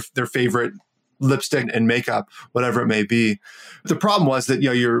 their favorite lipstick and makeup, whatever it may be. The problem was that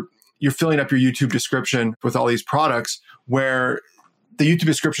you're filling up your YouTube description with all these products, where the YouTube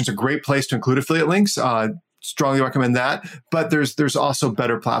description is a great place to include affiliate links. Strongly recommend that. But there's also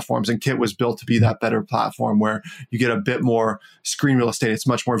better platforms, and Kit was built to be that better platform where you get a bit more screen real estate. It's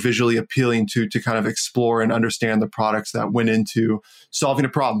much more visually appealing to kind of explore and understand the products that went into solving a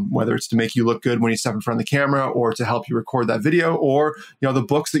problem, whether it's to make you look good when you step in front of the camera, or to help you record that video, or the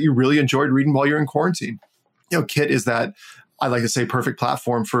books that you really enjoyed reading while you're in quarantine. Kit is that, I like to say, perfect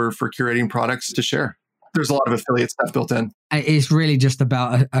platform for curating products to share. There's a lot of affiliate stuff built in. It's really just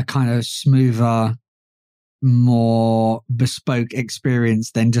about a kind of smoother, more bespoke experience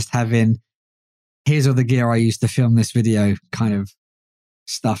than just having, here's all the gear I used to film this video kind of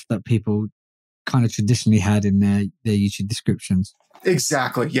stuff that people kind of traditionally had in their YouTube descriptions.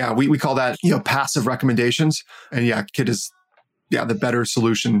 Exactly. Yeah. We call that, passive recommendations. And Kit is, the better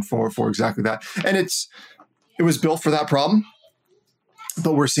solution for exactly that. And it was built for that problem,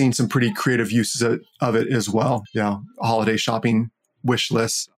 but we're seeing some pretty creative uses of it as well. Holiday shopping wish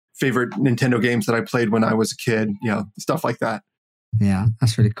lists, favorite Nintendo games that I played when I was a kid, stuff like that. Yeah,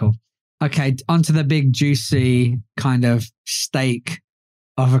 that's really cool. Okay, onto the big juicy kind of steak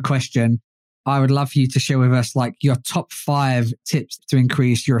of a question. I would love for you to share with us like your top 5 tips to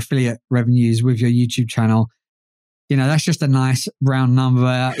increase your affiliate revenues with your YouTube channel. That's just a nice round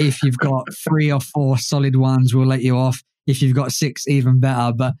number. If you've got 3 or 4 solid ones, we'll let you off. If you've got 6, even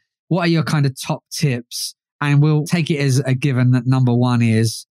better. But what are your kind of top tips? And we'll take it as a given that number 1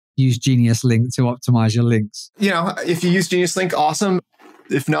 is use Genius Link to optimize your links. If you use Genius Link, awesome.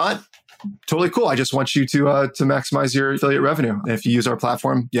 If not, totally cool. I just want you to maximize your affiliate revenue. And if you use our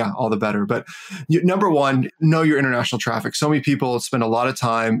platform, all the better. But number 1, know your international traffic. So many people spend a lot of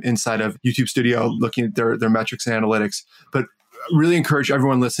time inside of YouTube Studio looking at their metrics and analytics. But really encourage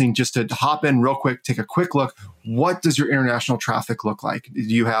everyone listening just to hop in real quick, take a quick look. What does your international traffic look like? Do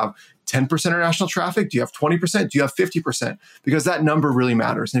you have 10% international traffic? Do you have 20%? Do you have 50%? Because that number really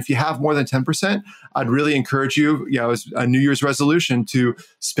matters. And if you have more than 10%, I'd really encourage you, as a New Year's resolution, to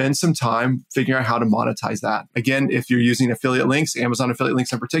spend some time figuring out how to monetize that. Again, if you're using affiliate links, Amazon affiliate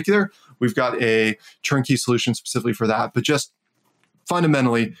links in particular, we've got a turnkey solution specifically for that. But just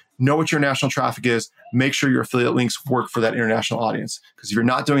fundamentally, know what your national traffic is. Make sure your affiliate links work for that international audience. Because if you're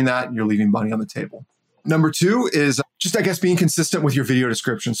not doing that, you're leaving money on the table. Number 2 is just, being consistent with your video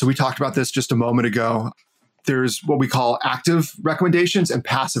description. So we talked about this just a moment ago. There's what we call active recommendations and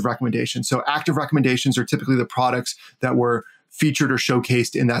passive recommendations. So active recommendations are typically the products that were featured or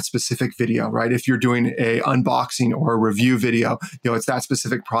showcased in that specific video, right? If you're doing a unboxing or a review video, it's that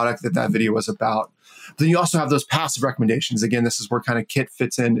specific product that video was about. Then you also have those passive recommendations. Again, this is where kind of Kit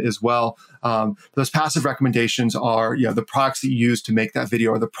fits in as well. Those passive recommendations are, the products that you use to make that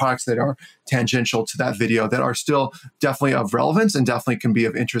video, or the products that are tangential to that video that are still definitely of relevance and definitely can be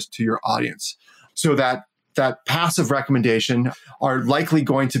of interest to your audience. So that passive recommendation are likely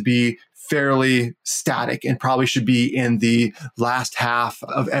going to be fairly static and probably should be in the last half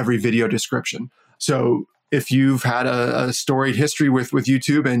of every video description. So If you've had a storied history with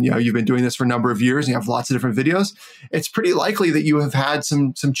YouTube and you've been doing this for a number of years and you have lots of different videos, it's pretty likely that you have had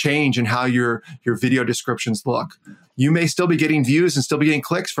some change in how your video descriptions look. You may still be getting views and still be getting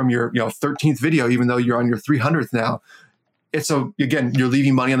clicks from your 13th video, even though you're on your 300th now. Again, you're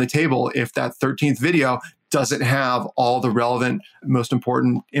leaving money on the table if that 13th video doesn't have all the relevant, most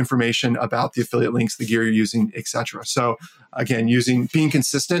important information about the affiliate links, the gear you're using, etc. So again, being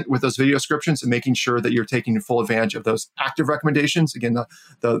consistent with those video descriptions and making sure that you're taking full advantage of those active recommendations. Again,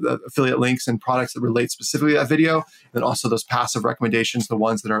 the affiliate links and products that relate specifically to that video, and then also those passive recommendations, the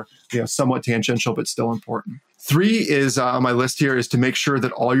ones that are somewhat tangential but still important. 3 is on my list here is to make sure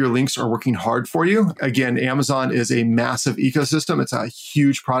that all your links are working hard for you. Again, Amazon is a massive ecosystem. It's a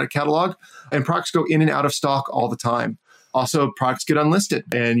huge product catalog, and products go in and out of stock all the time. Also, products get unlisted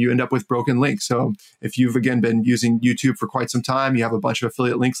and you end up with broken links. So if you've, again, been using YouTube for quite some time, you have a bunch of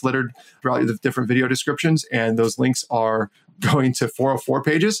affiliate links littered throughout the different video descriptions, and those links are going to 404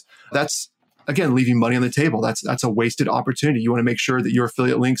 pages, that's, again, leaving money on the table. That's a wasted opportunity. You want to make sure that your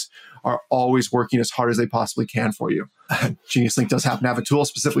affiliate links are always working as hard as they possibly can for you. Genius Link does happen to have a tool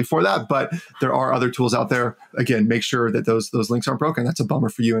specifically for that, but there are other tools out there. Again, make sure that those links aren't broken. That's a bummer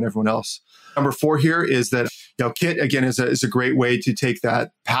for you and everyone else. Number 4 here is that Kit, again, is a great way to take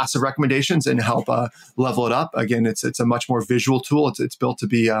that passive recommendations and help level it up. Again, it's a much more visual tool. It's built to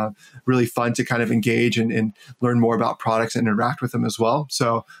be really fun to kind of engage and learn more about products and interact with them as well.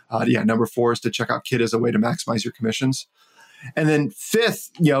 So number 4 is to check out Kit as a way to maximize your commissions. And then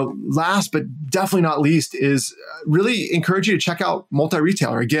 5th, last but definitely not least, is really encourage you to check out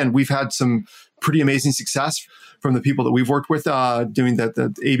multi-retailer. Again, we've had some pretty amazing success from the people that we've worked with doing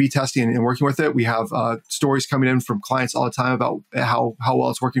the A/B testing and working with it. We have stories coming in from clients all the time about how well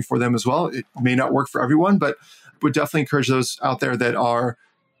it's working for them as well. It may not work for everyone, but would definitely encourage those out there that are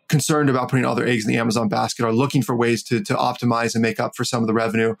concerned about putting all their eggs in the Amazon basket, are looking for ways to optimize and make up for some of the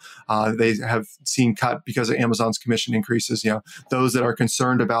revenue they have seen cut because of Amazon's commission increases. Those that are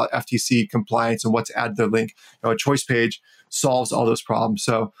concerned about FTC compliance and what to add to their link, a choice page solves all those problems.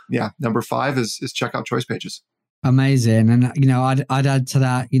 So number 5 is check out choice pages. Amazing. And, I'd add to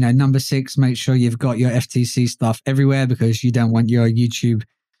that, number 6, make sure you've got your FTC stuff everywhere, because you don't want your YouTube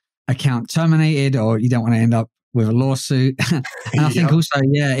account terminated, or you don't want to end up with a lawsuit. And I think also,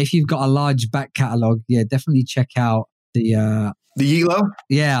 if you've got a large back catalog, definitely check out the YTLO.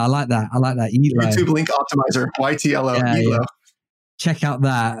 Yeah, I like that. YTLO. YouTube Link Optimizer, YTLO. YTLO. Check out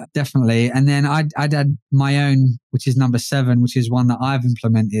that, definitely. And then I'd add my own, which is number 7, which is one that I've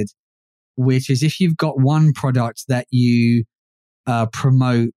implemented, which is if you've got one product that you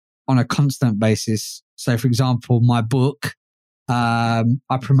promote on a constant basis. So, for example, my book, I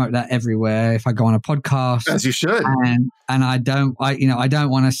promote that everywhere. If I go on a podcast, as you should, and I don't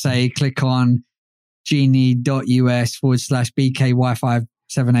want to say click on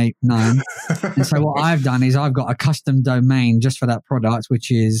genie.us/BKY5789. And so what I've done is I've got a custom domain just for that product, which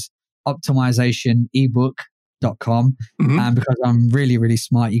is optimizationebook.com. And because I'm really, really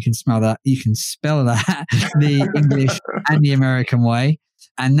smart, you can spell that the English and the American way.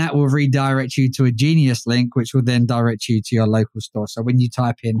 And that will redirect you to a Genius link, which will then direct you to your local store. So when you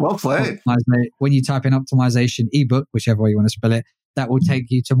type in optimization ebook, whichever way you want to spell it, that will take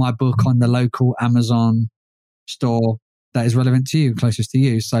you to my book on the local Amazon store that is relevant to you, closest to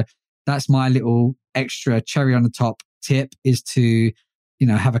you. So that's my little extra cherry on the top tip, is to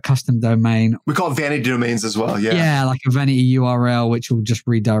have a custom domain. We call it vanity domains as well. Yeah, like a vanity URL, which will just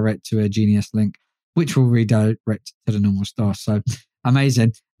redirect to a Genius link, which will redirect to the normal store. So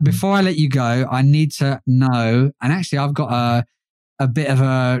amazing. Before I let you go, I need to know, and actually I've got a bit of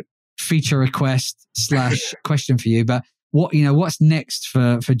a feature request / question for you, but what's next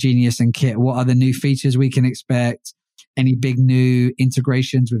for Genius and Kit? What are the new features we can expect? Any big new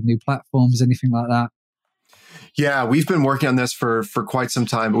integrations with new platforms, anything like that? Yeah, we've been working on this for quite some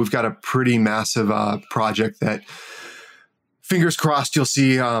time, but we've got a pretty massive project that, fingers crossed, you'll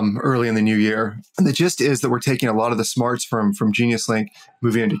see early in the new year. And the gist is that we're taking a lot of the smarts from Genius Link,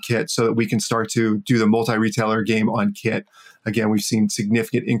 moving into Kit, so that we can start to do the multi-retailer game on Kit. Again, we've seen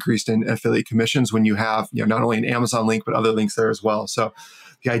significant increase in affiliate commissions when you have not only an Amazon link, but other links there as well. So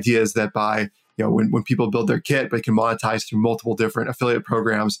the idea is that by when people build their kit, but can monetize through multiple different affiliate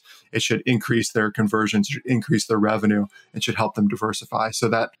programs, it should increase their conversions, should increase their revenue, and should help them diversify. So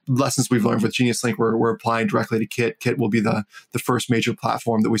that lessons we've learned with Genius Link, we're applying directly to Kit. Kit will be the first major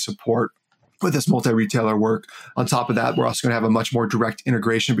platform that we support with this multi-retailer work. On top of that, we're also going to have a much more direct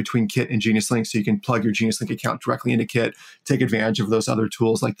integration between Kit and Genius Link. So you can plug your Genius Link account directly into Kit, take advantage of those other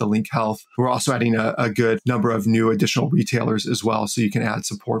tools like the Link Health. We're also adding a good number of new additional retailers as well. So you can add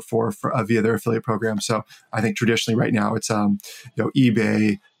support for via their affiliate program. So I think traditionally right now it's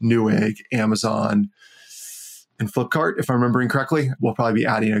eBay, Newegg, Amazon, and Flipkart, if I'm remembering correctly. We'll probably be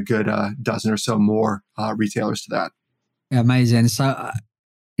adding a good dozen or so more retailers to that. Amazing. So,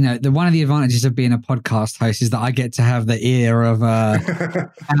 one of the advantages of being a podcast host is that I get to have the ear of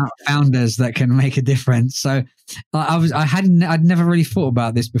founders that can make a difference. So I'd never really thought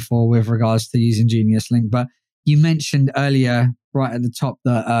about this before with regards to using Genius Link, but you mentioned earlier right at the top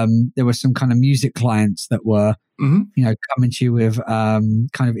that there were some kind of music clients that were, coming to you with kind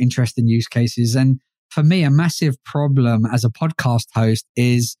of interesting use cases. And for me, a massive problem as a podcast host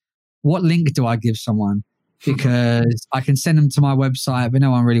is, what link do I give someone? Because I can send them to my website, but no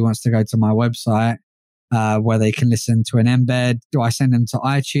one really wants to go to my website where they can listen to an embed. Do I send them to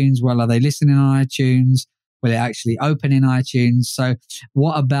iTunes? Well, are they listening on iTunes? Will it actually open in iTunes? So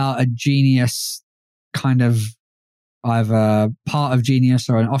what about a Genius kind of either part of Genius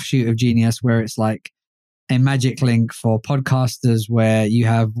or an offshoot of Genius where it's like a magic link for podcasters where you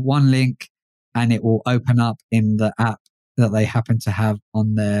have one link and it will open up in the app that they happen to have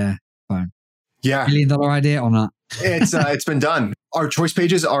on their phone? Yeah. $1 million idea or not? It's been done. Our choice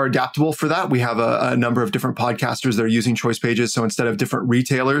pages are adaptable for that. We have a number of different podcasters that are using choice pages. So instead of different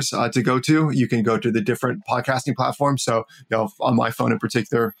retailers to go to, you can go to the different podcasting platforms. So, on my phone in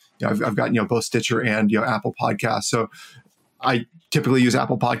particular, I've got, both Stitcher and, Apple Podcasts. So I typically use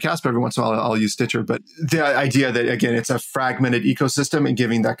Apple Podcasts, but every once in a while I'll use Stitcher. But the idea that, again, it's a fragmented ecosystem and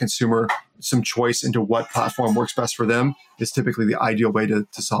giving that consumer some choice into what platform works best for them is typically the ideal way to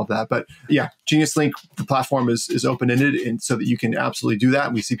solve that. But yeah, Genius Link, the platform is open-ended, and so that you can absolutely do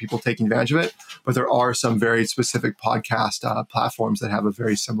that. We see people taking advantage of it, but there are some very specific podcast platforms that have a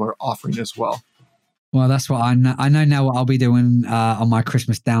very similar offering as well. Well, that's what I know now what I'll be doing on my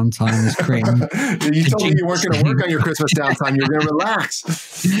Christmas downtime is creating. You told me you weren't going to work on your Christmas downtime. You were going to relax.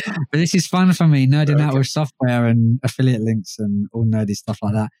 But this is fun for me, nerding out with software and affiliate links and all nerdy stuff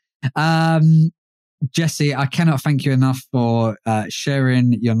like that. Jesse, I cannot thank you enough for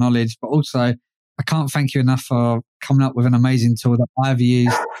sharing your knowledge, but also I can't thank you enough for coming up with an amazing tool that I've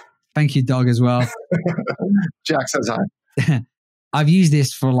used. Thank you, Doug, as well. Jack says hi. I've used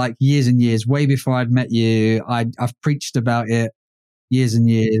this for like years and years, way before I'd met you. I've preached about it years and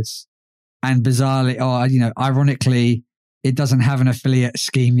years. And bizarrely, ironically, it doesn't have an affiliate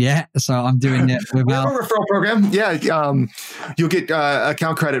scheme yet. So I'm doing it without a referral program. Yeah. You'll get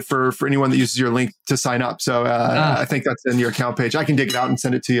account credit for anyone that uses your link to sign up. So I think that's in your account page. I can dig it out and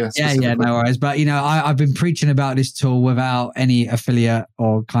send it to you. Yeah, no worries. But, I've been preaching about this tool without any affiliate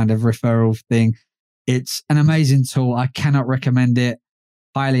or kind of referral thing. It's an amazing tool. I cannot recommend it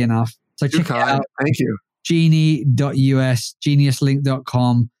highly enough. So check it out. Thank you. Genie.us,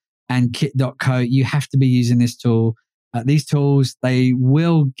 geniuslink.com, and kit.co. You have to be using this tool. These tools, they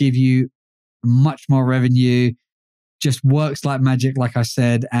will give you much more revenue. Just works like magic, like I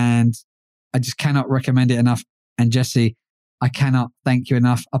said. And I just cannot recommend it enough. And Jesse, I cannot thank you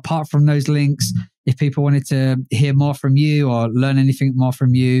enough. Apart from those links, if people wanted to hear more from you or learn anything more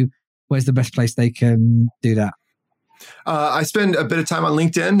from you, where's the best place they can do that? I spend a bit of time on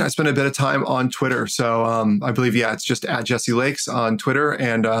LinkedIn. I spend a bit of time on Twitter. So I believe, it's just at Jesse Lakes on Twitter.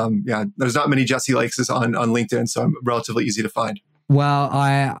 And there's not many Jesse Lakeses on LinkedIn. So I'm relatively easy to find. Well,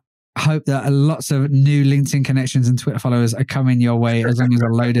 I hope that lots of new LinkedIn connections and Twitter followers are coming your way, as long as a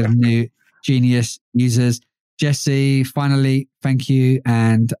load of new Genius users. Jesse, finally, thank you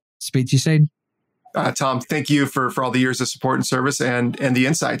and speak to you soon. Tom, thank you for all the years of support and service and the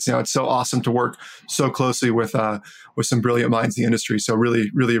insights. It's so awesome to work so closely with some brilliant minds in the industry. So really,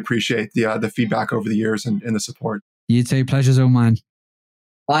 really appreciate the feedback over the years and the support. You too. Pleasure's all mine.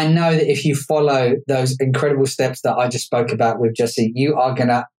 I know that if you follow those incredible steps that I just spoke about with Jesse, you are going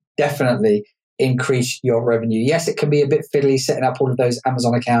to definitely increase your revenue. Yes, it can be a bit fiddly setting up all of those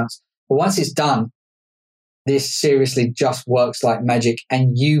Amazon accounts, but once it's done, this seriously just works like magic,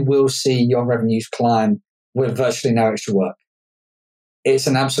 and you will see your revenues climb with virtually no extra work. It's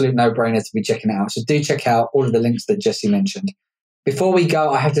an absolute no-brainer to be checking it out. So do check out all of the links that Jesse mentioned. Before we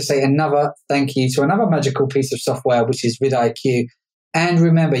go, I have to say another thank you to another magical piece of software, which is vidIQ. And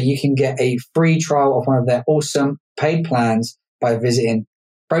remember, you can get a free trial of one of their awesome paid plans by visiting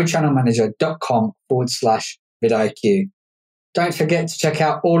prochannelmanager.com/vidIQ. Don't forget to check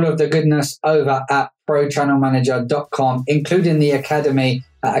out all of the goodness over at prochannelmanager.com, including the Academy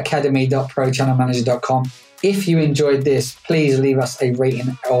at academy.prochannelmanager.com. If you enjoyed this, please leave us a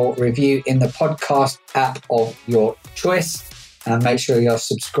rating or review in the podcast app of your choice. And make sure you're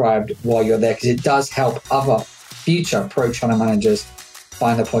subscribed while you're there, because it does help other future Pro Channel managers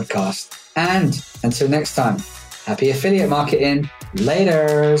find the podcast. And until next time, happy affiliate marketing.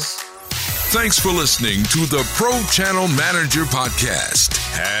 Laters. Thanks for listening to the Pro Channel Manager Podcast.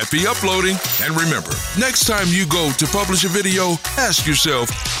 Happy uploading. And remember, next time you go to publish a video, ask yourself,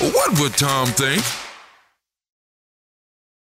 what would Tom think?